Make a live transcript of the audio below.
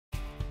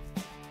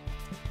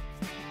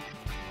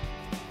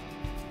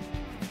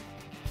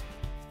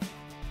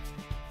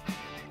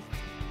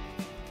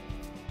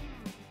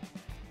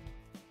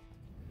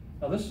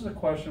Now this is a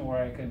question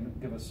where I can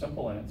give a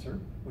simple answer,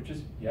 which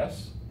is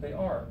yes, they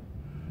are.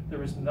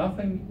 There is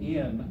nothing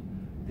in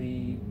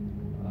the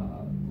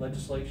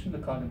legislation, the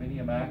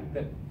Condominium Act,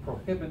 that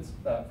prohibits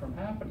that from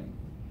happening.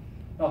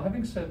 Now,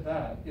 having said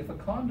that, if a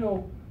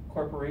condo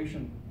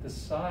corporation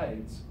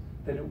decides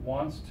that it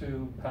wants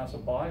to pass a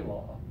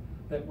bylaw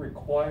that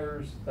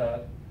requires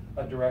that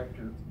a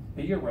director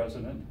be a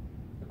resident,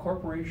 the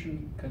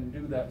corporation can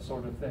do that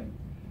sort of thing.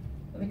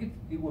 I think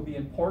it would be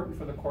important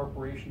for the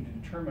corporation to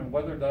determine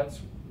whether that's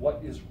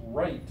what is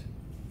right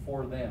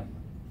for them.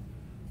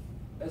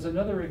 As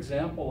another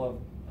example of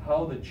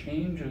how the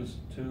changes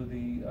to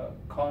the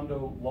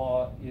condo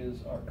law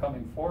are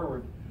coming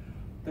forward,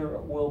 there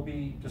will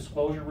be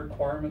disclosure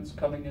requirements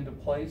coming into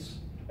place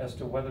as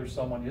to whether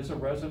someone is a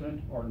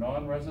resident or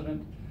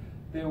non-resident.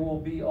 There will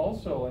be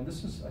also, and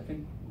this is I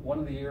think one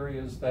of the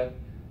areas that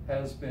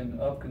has been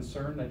of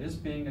concern that is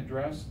being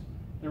addressed,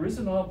 there is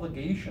an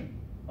obligation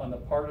on the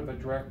part of a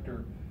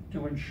director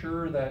to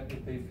ensure that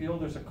if they feel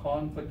there's a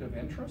conflict of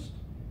interest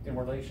in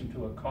relation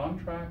to a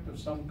contract of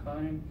some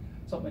kind,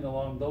 something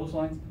along those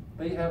lines,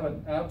 they have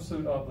an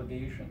absolute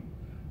obligation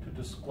to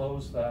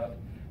disclose that,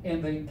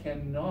 and they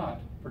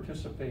cannot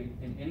participate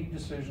in any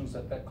decisions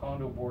that that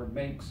condo board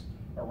makes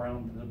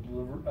around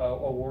the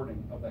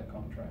awarding of that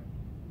contract.